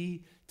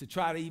me to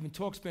try to even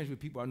talk Spanish with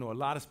people, I know a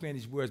lot of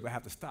Spanish words, but I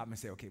have to stop and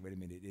say, okay, wait a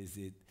minute, is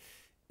it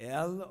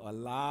el or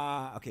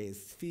la? Okay,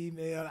 it's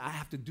female. I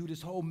have to do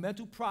this whole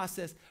mental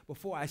process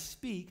before I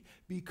speak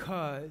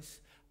because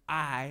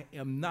I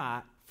am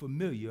not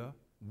familiar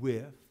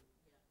with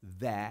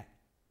that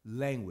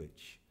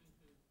language.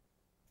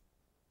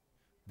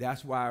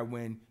 That's why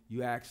when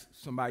you ask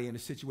somebody in a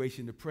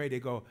situation to pray, they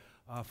go,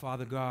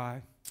 Father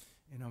God,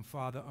 and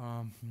Father,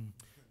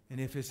 and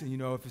if it's in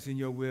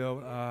your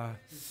will,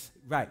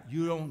 right?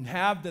 You don't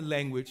have the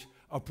language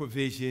of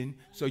provision,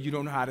 so you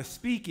don't know how to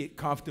speak it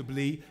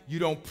comfortably. You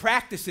don't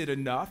practice it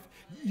enough.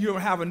 You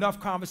don't have enough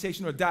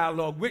conversation or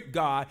dialogue with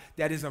God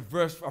that is a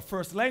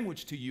first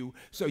language to you.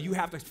 So you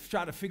have to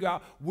try to figure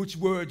out which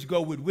words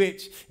go with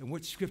which, and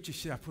which scripture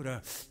should I put?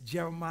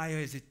 Jeremiah,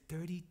 is it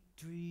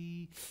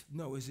 33?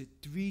 No, is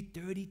it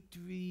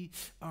 3:33?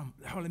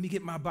 Let me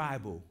get my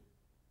Bible.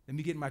 Let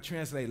me get my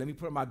translator. Let me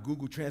put on my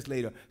Google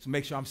Translator to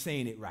make sure I'm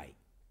saying it right.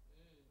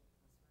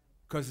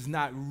 Because it's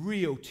not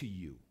real to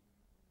you.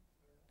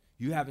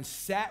 You haven't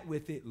sat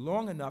with it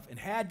long enough and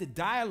had the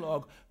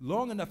dialogue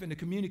long enough and the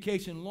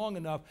communication long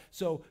enough.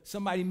 So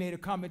somebody made a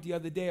comment the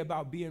other day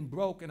about being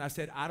broke, and I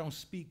said, I don't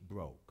speak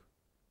broke.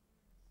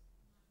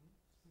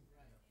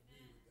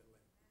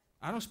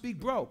 I don't speak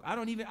broke. I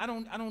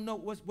don't know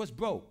what's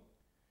broke.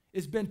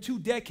 It's been 2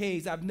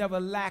 decades. I've never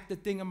lacked a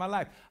thing in my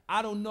life.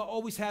 I don't know,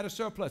 always had a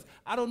surplus.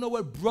 I don't know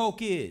what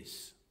broke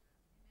is.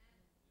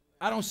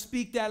 I don't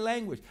speak that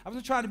language. I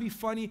wasn't trying to be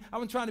funny. I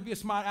wasn't trying to be a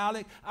smart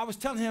aleck. I was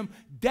telling him,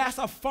 that's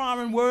a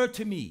foreign word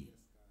to me.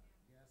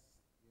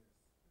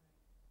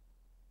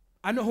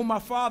 I know who my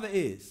father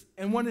is.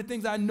 And one of the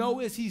things I know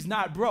is he's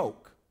not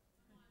broke.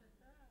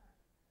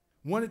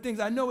 One of the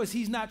things I know is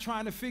he's not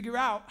trying to figure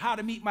out how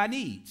to meet my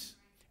needs.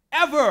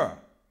 Ever.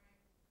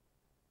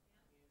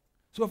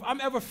 So if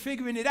I'm ever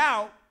figuring it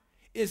out,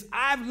 is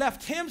I've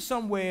left him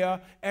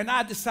somewhere and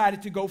I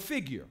decided to go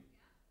figure.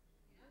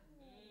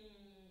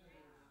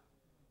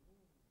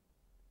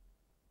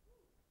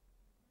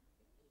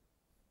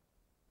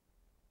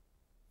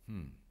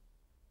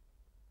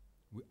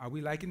 Are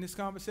we liking this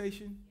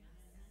conversation?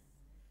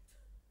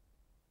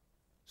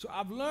 So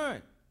I've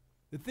learned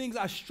the things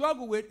I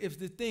struggle with is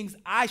the things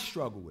I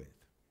struggle with.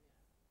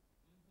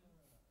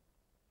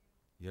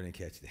 You didn't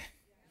catch that.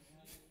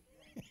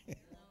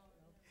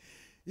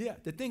 Yeah,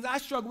 the things I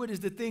struggle with is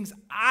the things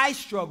I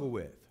struggle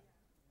with.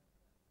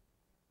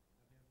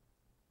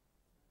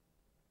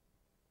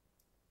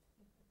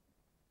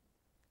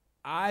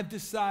 I've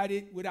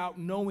decided without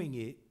knowing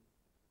it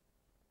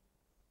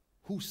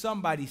who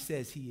somebody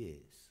says he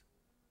is.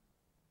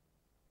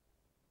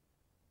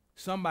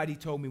 Somebody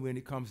told me when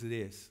it comes to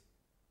this,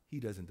 he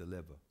doesn't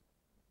deliver.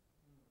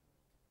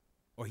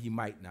 Or he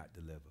might not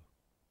deliver.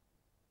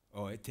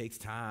 Or it takes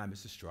time,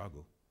 it's a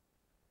struggle.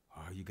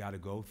 Or you got to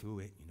go through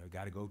it, you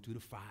got to go through the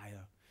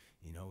fire.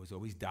 It's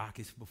always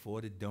darkest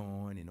before the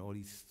dawn and all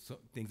these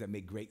things that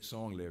make great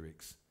song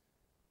lyrics.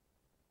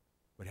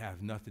 But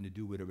have nothing to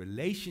do with a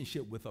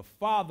relationship with a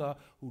father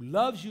who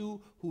loves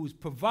you, who's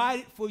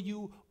provided for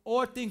you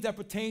all things that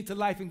pertain to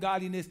life and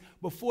godliness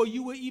before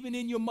you were even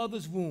in your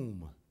mother's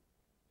womb.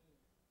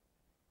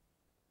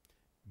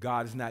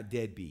 God is not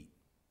deadbeat.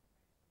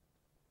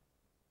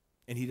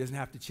 And he doesn't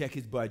have to check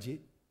his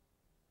budget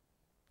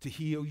to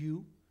heal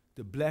you,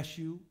 to bless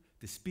you,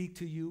 to speak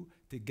to you,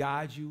 to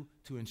guide you,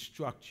 to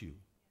instruct you.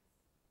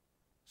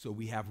 So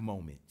we have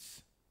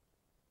moments.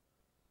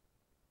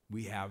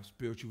 We have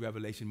spiritual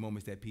revelation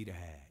moments that Peter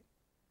had.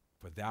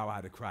 For thou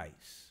art the Christ.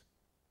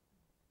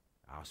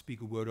 I'll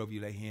speak a word over you,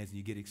 lay hands, and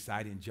you get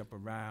excited and jump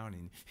around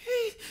and,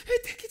 hey,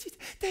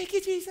 thank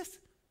you, Jesus.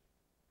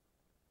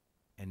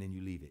 And then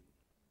you leave it.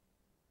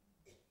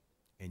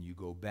 And you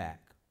go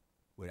back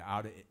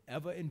without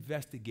ever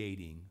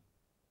investigating,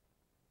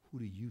 who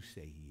do you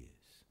say he is?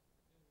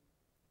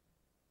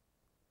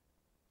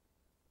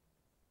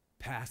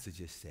 Pastor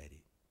just said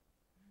it.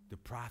 The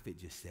prophet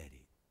just said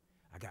it.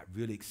 I got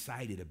really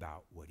excited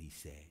about what he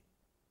said,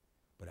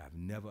 but I've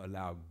never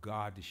allowed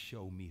God to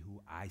show me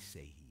who I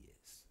say he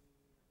is.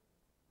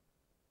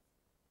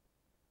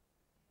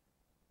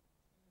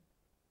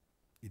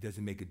 It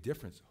doesn't make a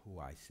difference who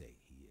I say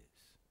he is.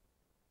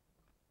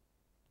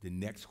 The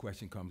next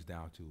question comes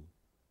down to,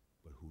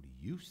 but who do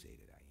you say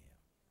that I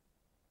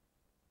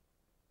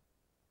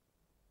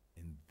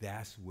am? And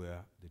that's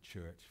where the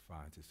church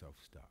finds itself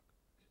stuck.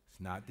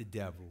 It's not the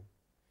devil.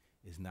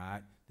 It's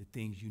not the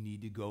things you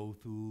need to go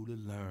through to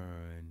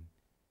learn.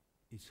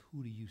 It's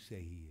who do you say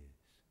he is?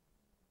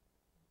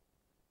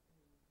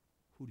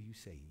 Who do you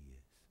say he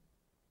is?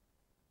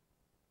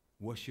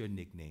 What's your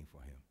nickname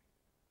for him?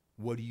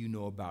 What do you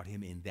know about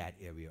him in that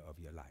area of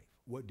your life?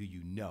 What do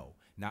you know?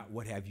 Not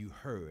what have you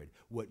heard.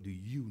 What do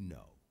you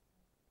know?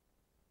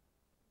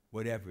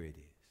 Whatever it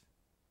is.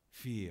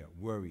 Fear,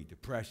 worry,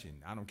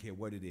 depression, I don't care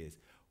what it is.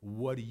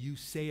 What do you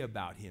say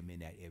about him in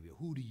that area?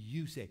 Who do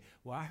you say?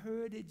 Well, I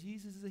heard that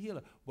Jesus is a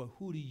healer, but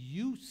who do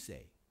you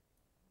say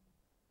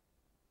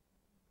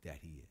that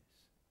he is?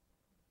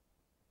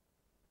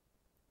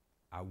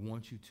 I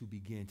want you to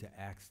begin to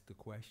ask the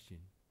question,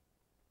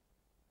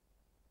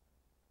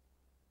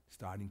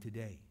 starting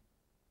today.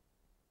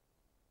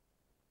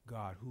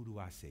 God, who do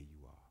I say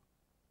you are?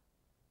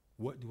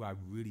 What do I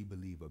really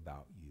believe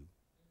about you?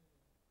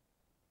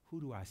 Who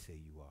do I say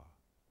you are?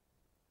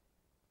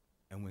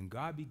 And when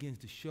God begins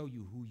to show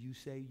you who you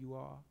say you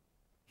are,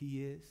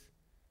 he is,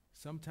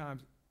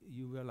 sometimes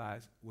you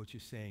realize what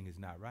you're saying is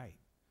not right.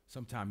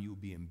 Sometimes you'll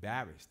be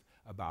embarrassed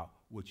about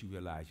what you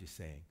realize you're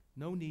saying.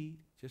 No need,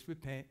 just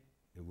repent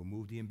and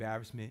remove the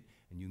embarrassment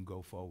and you can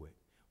go forward.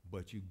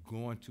 But you're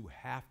going to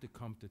have to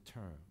come to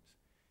terms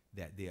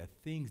that there are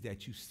things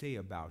that you say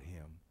about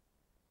him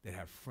that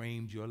have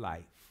framed your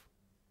life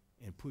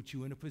and put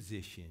you in a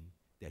position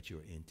that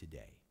you're in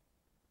today.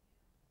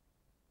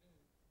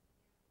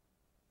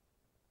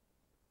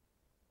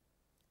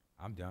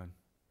 I'm done.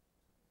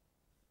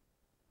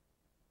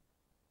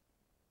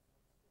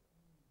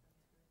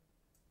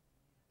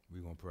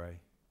 We're going to pray.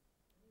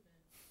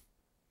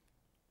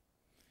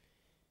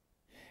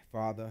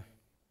 Father,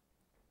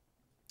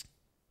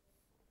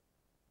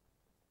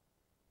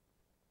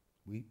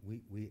 we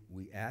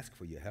ask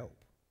for your help.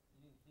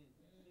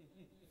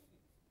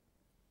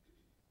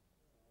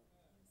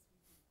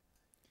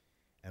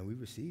 And we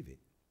receive it.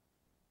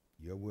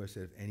 Your word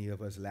said if any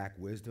of us lack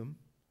wisdom,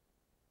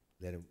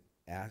 let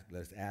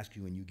us ask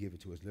you and you give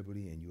it to us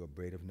liberally, and you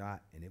upbraid of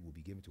not, and it will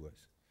be given to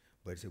us.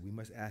 But it said we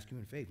must ask you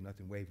in faith,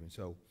 nothing wavering.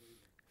 So,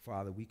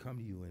 Father, we come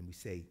to you and we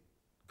say,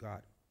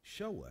 God,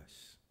 show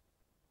us.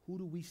 Who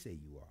do we say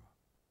you are?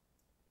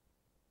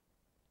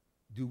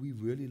 Do we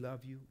really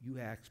love you? You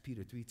asked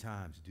Peter 3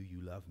 times, do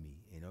you love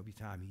me? And every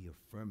time he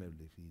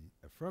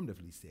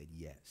affirmatively said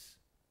yes.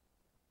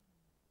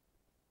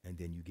 And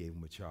then you gave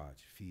him a charge,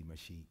 feed my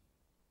sheep.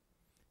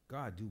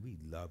 God, do we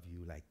love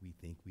you like we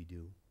think we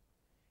do?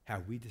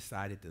 Have we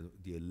decided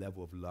the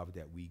level of love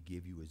that we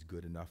give you is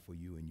good enough for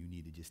you and you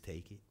need to just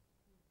take it?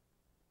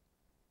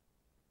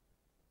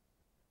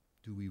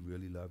 Do we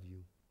really love you?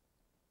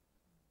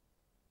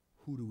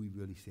 Who do we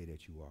really say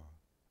that you are?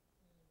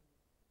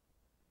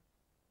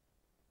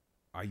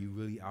 Are you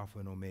really Alpha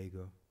and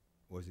Omega,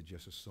 or is it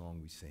just a song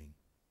we sing?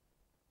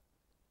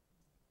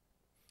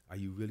 Are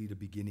you really the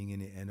beginning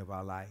and the end of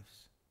our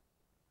lives?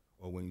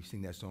 Or when we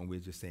sing that song, we're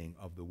just saying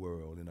of the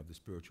world and of the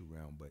spiritual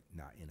realm, but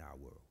not in our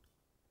world?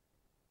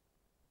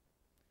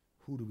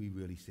 Who do we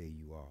really say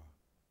you are?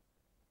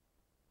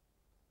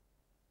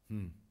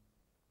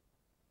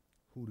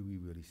 Who do we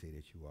really say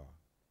that you are?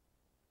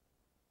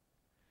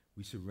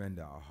 We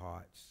surrender our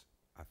hearts,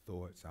 our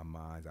thoughts, our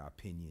minds, our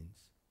opinions,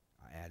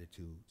 our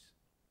attitudes.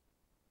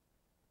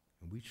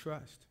 And we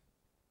trust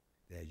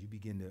that as you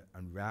begin to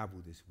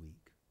unravel this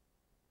week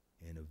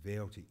and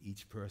avail to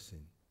each person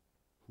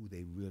who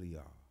they really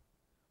are,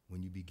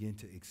 when you begin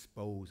to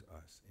expose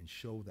us and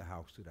show the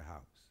house to the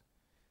house,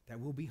 that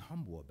we'll be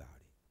humble about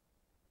it.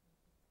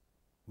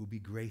 We'll be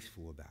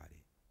graceful about it.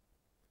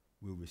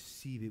 We'll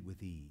receive it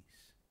with ease.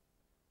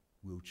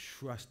 We'll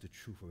trust the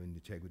truth and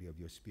integrity of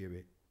your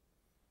spirit,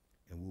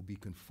 and we'll be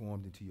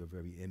conformed into your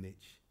very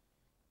image,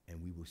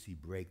 and we will see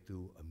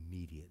breakthrough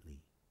immediately.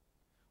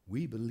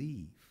 We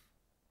believe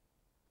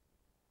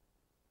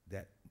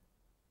that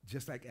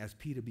just like as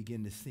Peter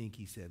began to sink,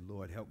 he said,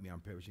 Lord, help me, I'm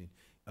perishing.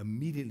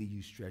 Immediately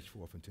you stretched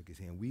forth and took his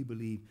hand. We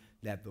believe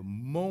that the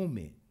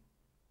moment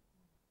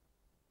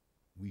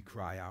we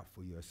cry out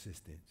for your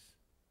assistance,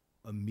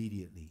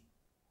 immediately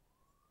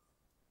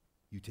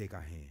you take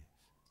our hands.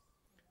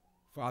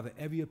 Father,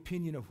 every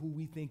opinion of who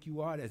we think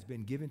you are that's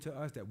been given to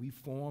us, that we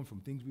formed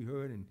from things we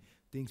heard and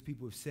things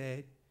people have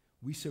said,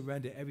 we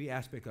surrender every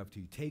aspect of to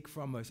you. Take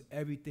from us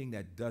everything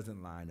that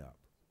doesn't line up.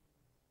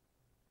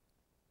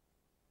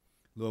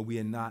 Lord, we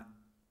are not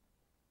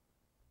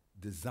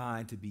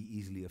designed to be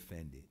easily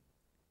offended.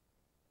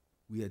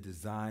 We are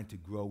designed to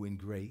grow in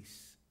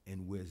grace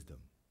and wisdom.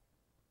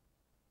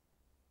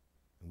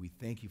 And we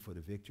thank you for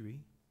the victory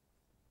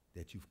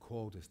that you've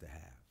called us to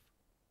have.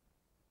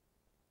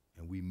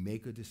 And we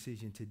make a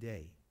decision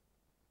today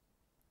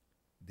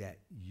that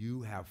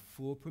you have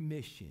full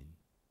permission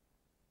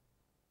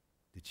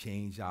to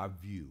change our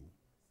view,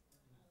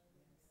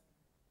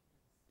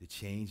 to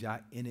change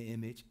our inner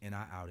image and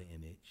our outer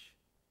image.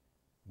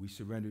 We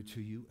surrender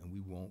to you, and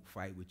we won't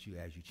fight with you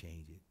as you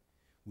change it.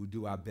 We'll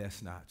do our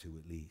best not to,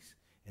 at least.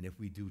 And if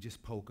we do,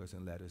 just poke us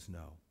and let us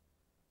know.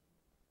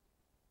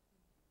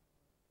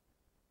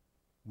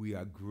 We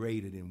are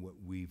greater than what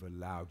we've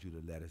allowed you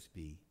to let us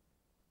be.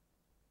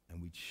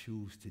 And we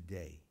choose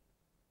today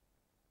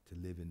to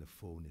live in the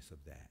fullness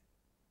of that.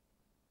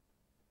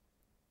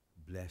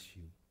 Bless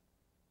you.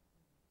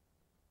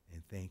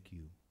 And thank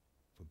you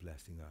for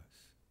blessing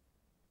us.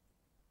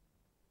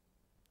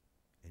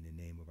 In the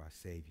name of our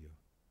Savior,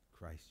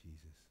 Christ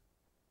Jesus,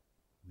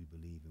 we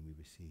believe and we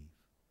receive.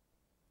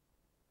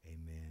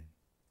 Amen.